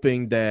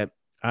hoping that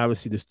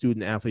obviously the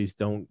student athletes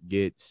don't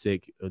get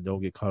sick or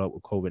don't get caught up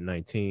with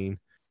COVID-19.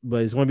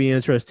 But it's going to be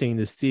interesting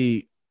to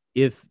see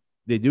if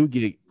they do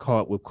get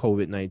caught with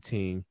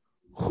COVID-19,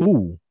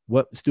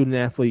 what student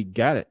athlete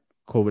got it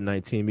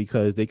COVID-19,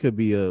 because they could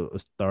be a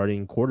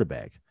starting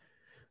quarterback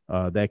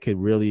that could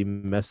really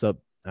mess up,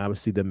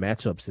 obviously, the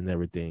matchups and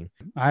everything.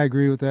 I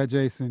agree with that,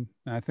 Jason.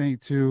 I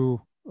think,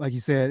 too, like you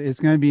said, it's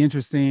going to be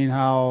interesting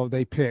how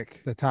they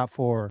pick the top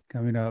four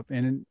coming up.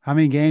 And how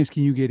many games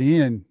can you get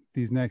in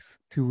these next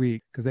 2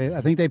 weeks because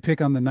I think they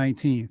pick on the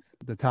 19th,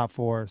 the top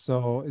 4.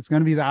 So it's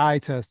going to be the eye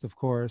test, of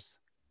course,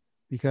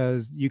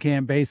 because you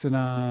can't base it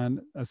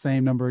on a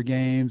same number of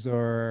games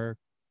or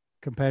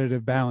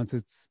competitive balance.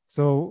 It's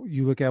so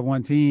you look at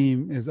one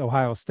team is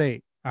Ohio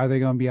State. Are they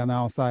going to be on the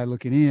outside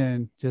looking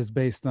in just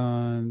based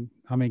on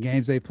how many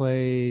games they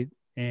played?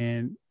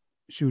 And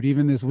shoot,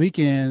 even this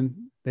weekend,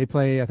 they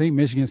play, I think,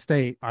 Michigan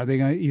State. Are they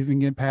going to even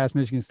get past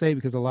Michigan State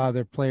because a lot of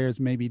their players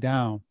may be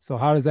down? So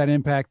how does that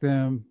impact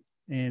them?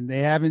 And they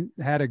haven't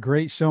had a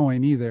great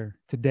showing either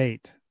to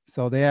date.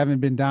 So they haven't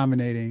been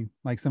dominating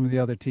like some of the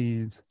other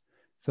teams.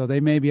 So they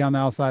may be on the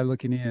outside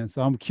looking in.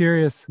 So I'm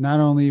curious not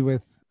only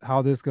with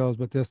how this goes,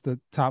 but just the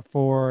top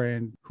 4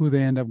 and who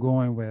they end up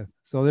going with.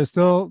 So there's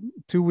still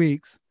 2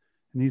 weeks,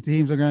 and these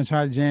teams are going to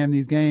try to jam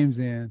these games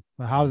in.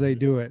 But how do they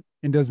do it?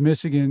 And does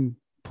Michigan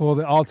pull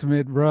the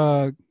ultimate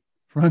rug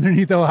from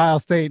underneath Ohio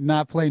State and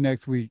not play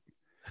next week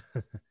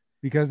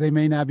because they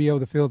may not be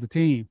able to field the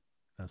team?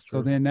 That's true.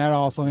 So then that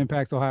also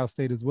impacts Ohio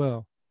State as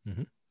well.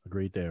 Mm-hmm.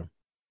 Agreed there.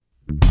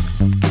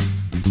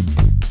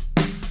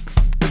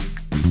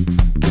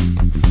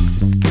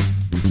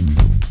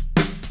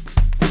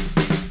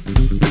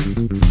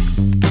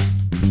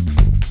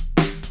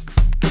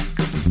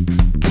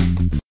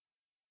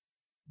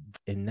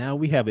 And now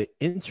we have an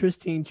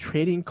interesting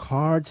trading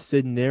card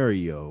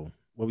scenario.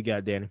 What we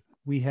got, Danny?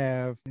 We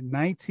have a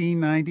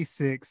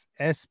 1996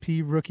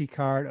 SP rookie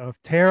card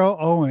of Terrell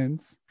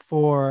Owens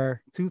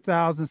for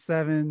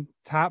 2007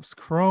 Topps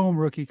Chrome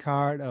rookie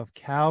card of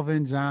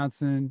Calvin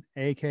Johnson,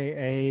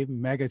 a.k.a.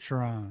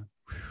 Megatron.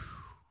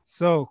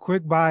 So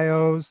quick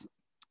bios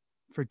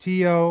for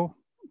T.O.,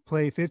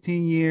 played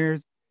 15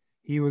 years.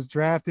 He was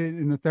drafted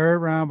in the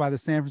 3rd round by the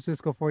San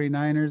Francisco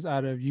 49ers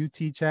out of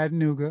UT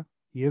Chattanooga.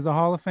 He is a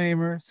Hall of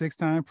Famer,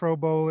 6-time Pro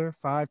Bowler,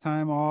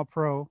 5-time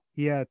All-Pro.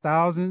 He had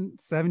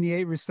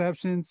 1,078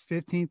 receptions,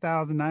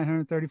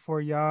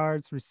 15,934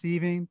 yards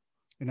receiving,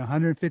 and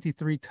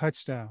 153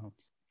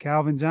 touchdowns.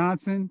 Calvin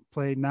Johnson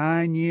played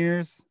 9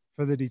 years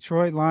for the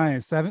Detroit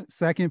Lions,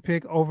 second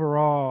pick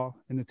overall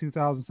in the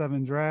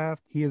 2007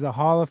 draft. He is a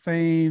Hall of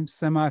Fame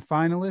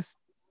semifinalist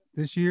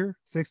this year,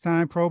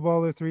 6-time Pro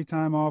Bowler,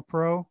 3-time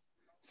All-Pro.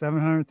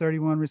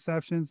 731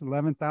 receptions,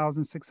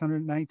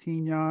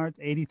 11,619 yards,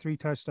 83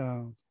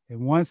 touchdowns.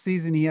 In one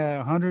season, he had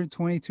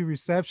 122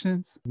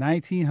 receptions,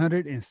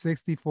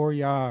 1,964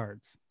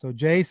 yards. So,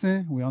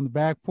 Jason, we on the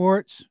back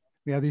porch.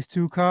 We have these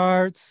 2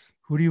 cards.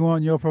 Who do you want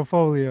in your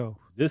portfolio?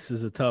 This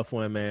is a tough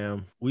one,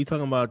 man. We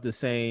talking about the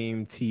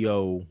same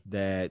T.O.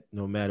 that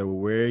no matter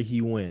where he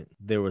went,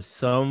 there was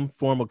some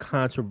form of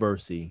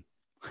controversy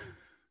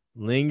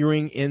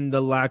lingering in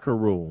the locker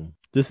room.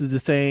 This is the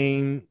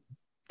same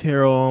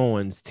Terrell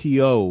Owens,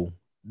 T.O.,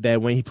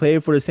 that when he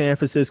played for the San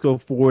Francisco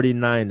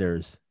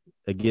 49ers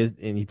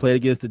and he played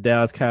against the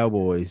Dallas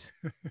Cowboys,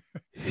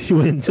 he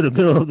went into the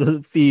middle of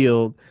the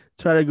field,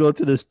 tried to go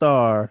to the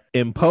star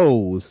and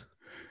pose.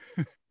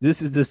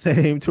 This is the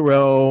same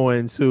Terrell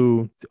Owens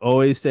who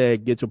always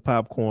said, "Get your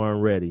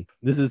popcorn ready."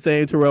 This is the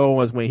same Terrell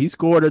Owens when he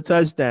scored a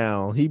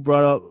touchdown, he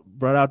brought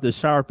out the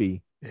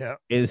Sharpie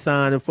and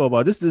signed the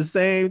football. This is the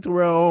same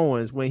Terrell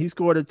Owens when he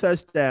scored a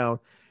touchdown.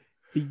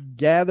 He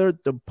gathered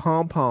the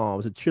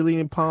pom-poms, the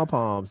trillion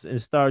pom-poms, and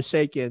started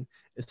shaking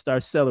and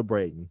started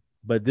celebrating.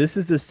 But this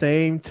is the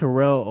same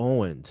Terrell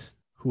Owens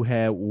who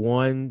had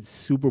one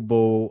Super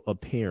Bowl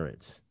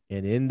appearance.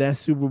 And in that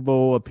Super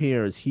Bowl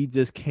appearance, he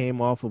just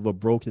came off of a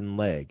broken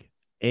leg.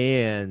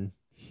 And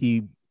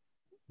he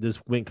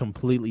just went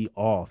completely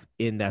off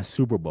in that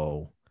Super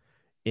Bowl.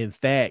 In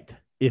fact,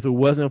 if it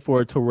wasn't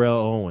for Terrell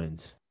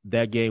Owens,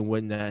 that game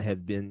would not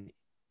have been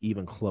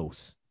even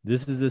close.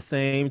 This is the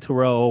same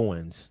Terrell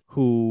Owens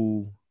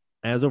who,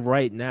 as of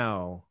right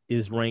now,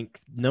 is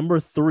ranked number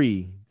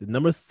 3, the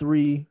number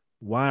 3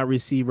 wide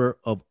receiver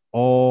of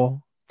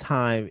all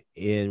time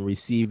in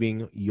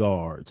receiving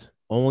yards,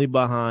 only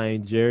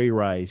behind Jerry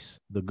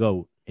Rice, the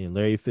GOAT, and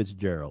Larry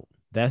Fitzgerald.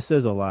 That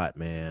says a lot,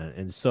 man.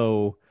 And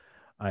so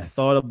I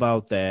thought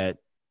about that,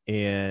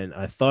 and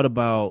I thought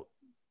about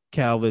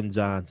Calvin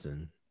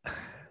Johnson.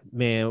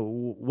 Man,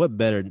 what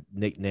better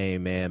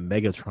nickname, man?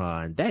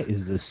 Megatron. That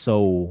is the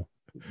soul.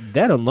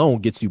 That alone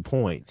gets you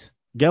points.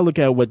 You gotta look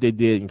at what they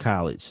did in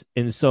college.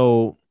 And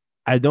so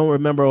I don't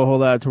remember a whole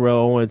lot of Terrell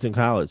Owens in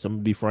college. I'm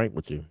gonna be frank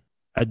with you.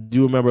 I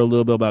do remember a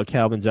little bit about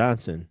Calvin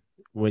Johnson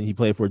when he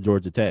played for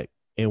Georgia Tech.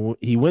 And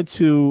he went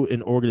to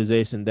an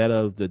organization, that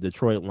of the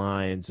Detroit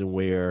Lions, and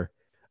where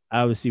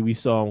obviously we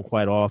saw him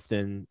quite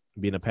often,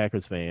 being a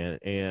Packers fan.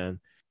 And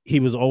he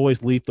was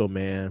always lethal,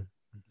 man.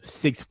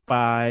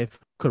 6'5",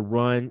 could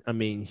run. I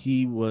mean,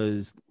 he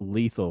was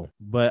lethal.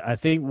 But I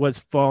think what's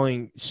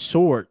falling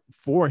short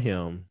for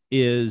him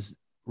is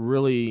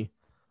really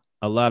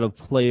a lot of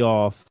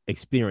playoff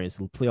experience,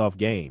 playoff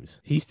games.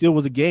 He still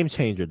was a game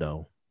changer,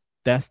 though.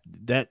 That's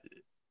the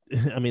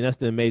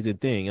amazing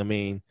thing. I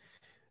mean,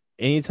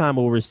 anytime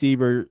a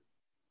receiver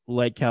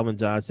like Calvin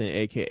Johnson,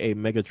 a.k.a.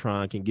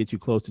 Megatron, can get you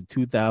close to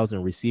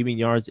 2,000 receiving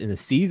yards in a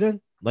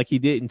season, like he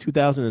did in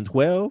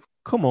 2012,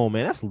 come on,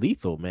 man. That's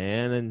lethal,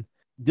 man. And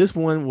this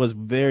one was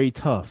very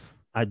tough.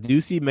 I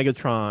do see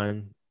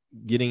Megatron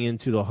getting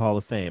into the Hall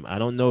of Fame. I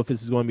don't know if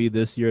this is going to be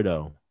this year,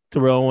 though.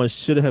 Terrell Owens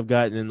should have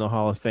gotten in the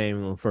Hall of Fame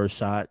in the first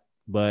shot,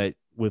 but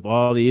with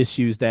all the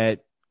issues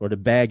or the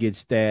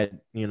baggage that,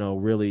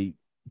 really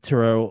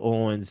Terrell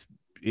Owens,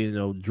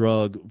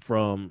 drug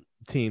from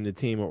team to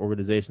team or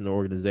organization to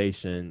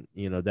organization,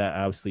 that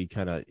obviously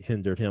kind of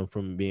hindered him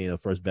from being a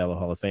first ballot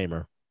Hall of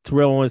Famer.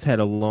 Terrell Owens had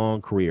a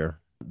long career.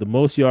 The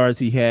most yards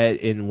he had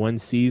in one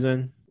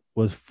season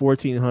was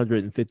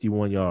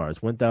 1,451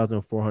 yards,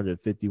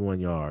 1,451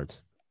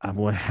 yards. I'm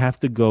going to have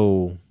to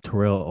go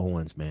Terrell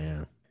Owens,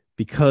 man.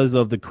 Because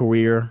of the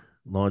career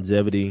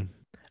longevity,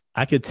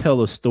 I could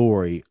tell a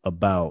story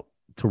about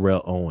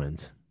Terrell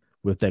Owens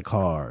with that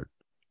card.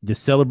 The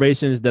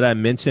celebrations that I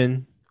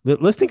mentioned,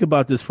 let's think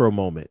about this for a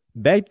moment.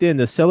 Back then,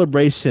 the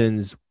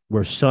celebrations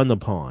were shunned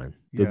upon.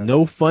 The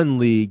No Fun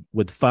League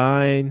would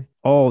fine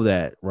all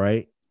that,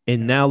 right?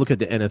 And now look at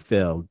the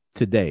NFL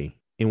today,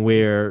 and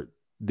where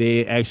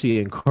they actually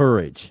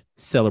encourage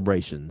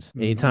celebrations.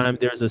 Mm-hmm. Anytime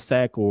there's a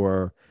sack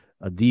or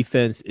a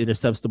defense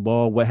intercepts the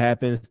ball, what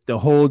happens? The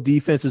whole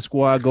defensive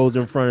squad goes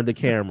in front of the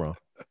camera,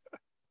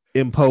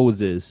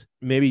 imposes.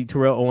 Maybe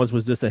Terrell Owens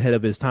was just ahead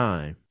of his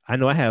time. I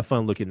know I have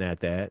fun looking at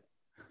that.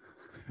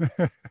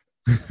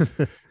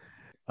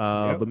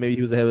 But maybe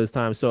he was ahead of his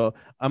time. So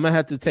I'm going to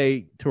have to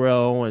take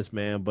Terrell Owens,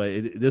 man.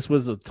 But this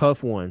was a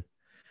tough one.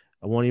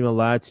 I won't even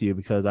lie to you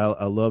because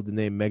I love the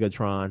name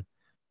Megatron.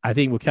 I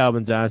think with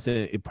Calvin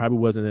Johnson, it probably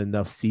wasn't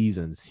enough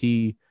seasons.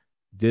 He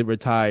did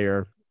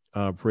retire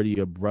pretty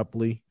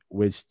abruptly,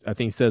 which I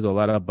think says a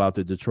lot about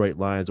the Detroit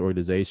Lions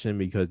organization,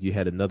 because you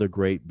had another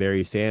great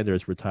Barry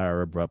Sanders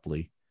retire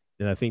abruptly.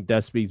 And I think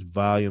that speaks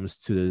volumes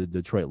to the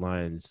Detroit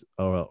Lions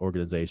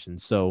organization.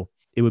 So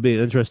it would be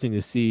interesting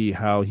to see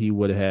how he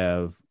would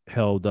have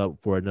held up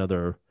for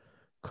another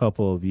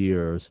couple of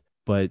years.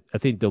 But I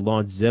think the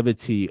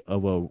longevity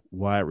of a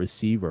wide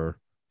receiver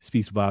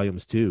speaks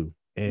volumes too.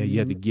 And you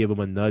have to give him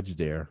a nudge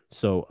there.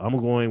 So I'm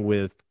going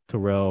with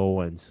Terrell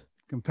Owens.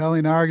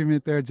 Compelling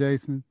argument there,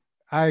 Jason.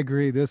 I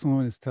agree. This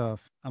one is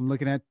tough. I'm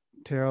looking at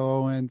Terrell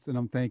Owens and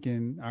I'm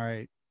thinking, all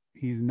right,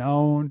 he's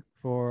known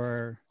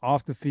for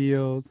off the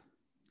field.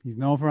 He's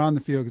known for on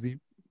the field because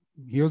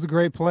he was a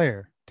great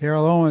player.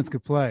 Terrell Owens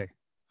could play.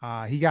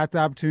 He got the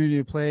opportunity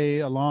to play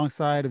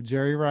alongside of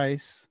Jerry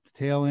Rice, the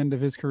tail end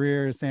of his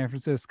career in San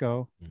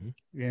Francisco.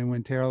 Mm-hmm. And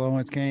when Terrell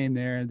Owens came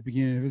there at the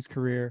beginning of his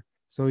career,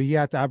 so he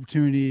got the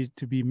opportunity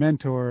to be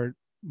mentored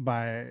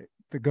by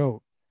the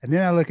GOAT. And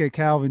then I look at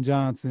Calvin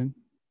Johnson,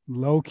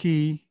 low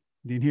key,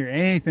 didn't hear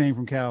anything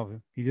from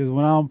Calvin. He just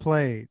went out and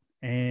played.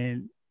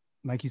 And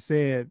like you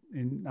said,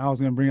 and I was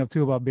going to bring up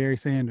too about Barry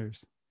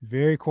Sanders,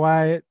 very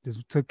quiet,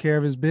 just took care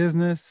of his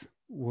business,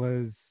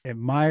 was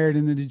admired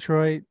in the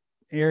Detroit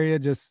area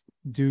just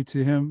due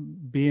to him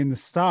being the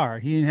star.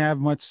 He didn't have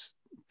much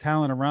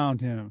talent around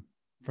him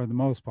for the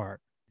most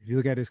part, if you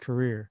look at his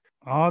career.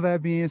 All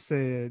that being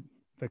said,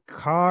 the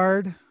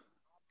card,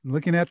 I'm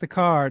looking at the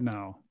card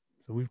now.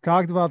 So we've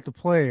talked about the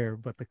player,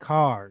 but the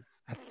card.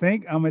 I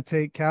think I'm going to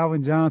take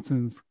Calvin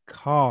Johnson's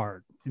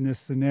card in this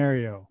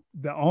scenario.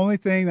 The only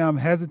thing that I'm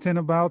hesitant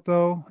about,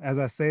 though, as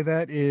I say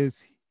that,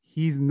 is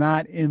he's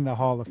not in the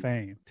Hall of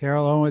Fame.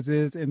 Terrell Owens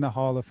is in the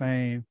Hall of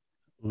Fame.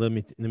 Let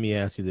me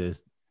ask you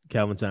this.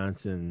 Calvin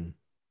Johnson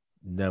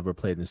never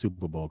played in the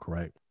Super Bowl,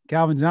 correct?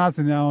 Calvin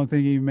Johnson, I don't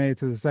think he made it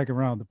to the second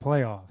round of the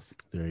playoffs.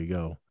 There you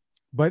go.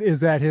 But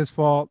is that his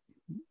fault?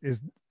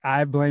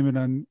 I blame it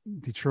on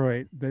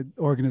Detroit, the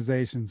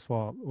organization's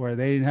fault, where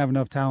they didn't have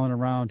enough talent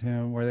around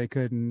him where they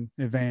couldn't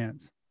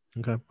advance.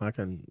 Okay, I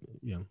think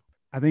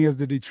it's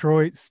the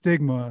Detroit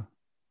stigma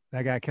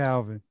that got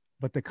Calvin.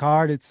 But the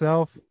card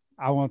itself,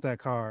 I want that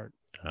card.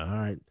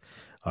 All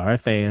right,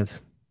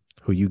 fans.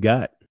 Who you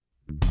got?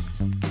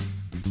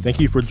 Thank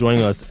you for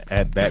joining us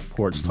at Back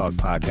Porch Talk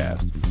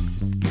Podcast.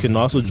 You can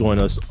also join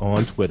us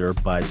on Twitter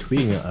by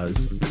tweeting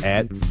us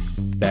at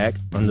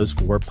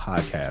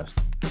 @back_podcast.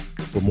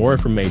 For more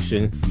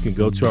information, you can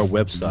go to our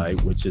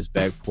website, which is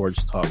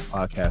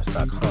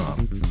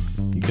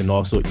backporchtalkpodcast.com. You can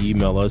also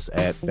email us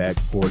at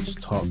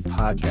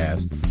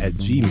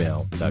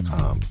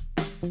backporchtalkpodcast@gmail.com.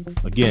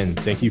 Again,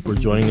 thank you for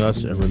joining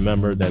us, and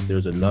remember that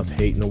there's enough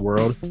hate in the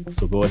world,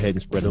 so go ahead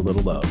and spread a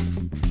little love.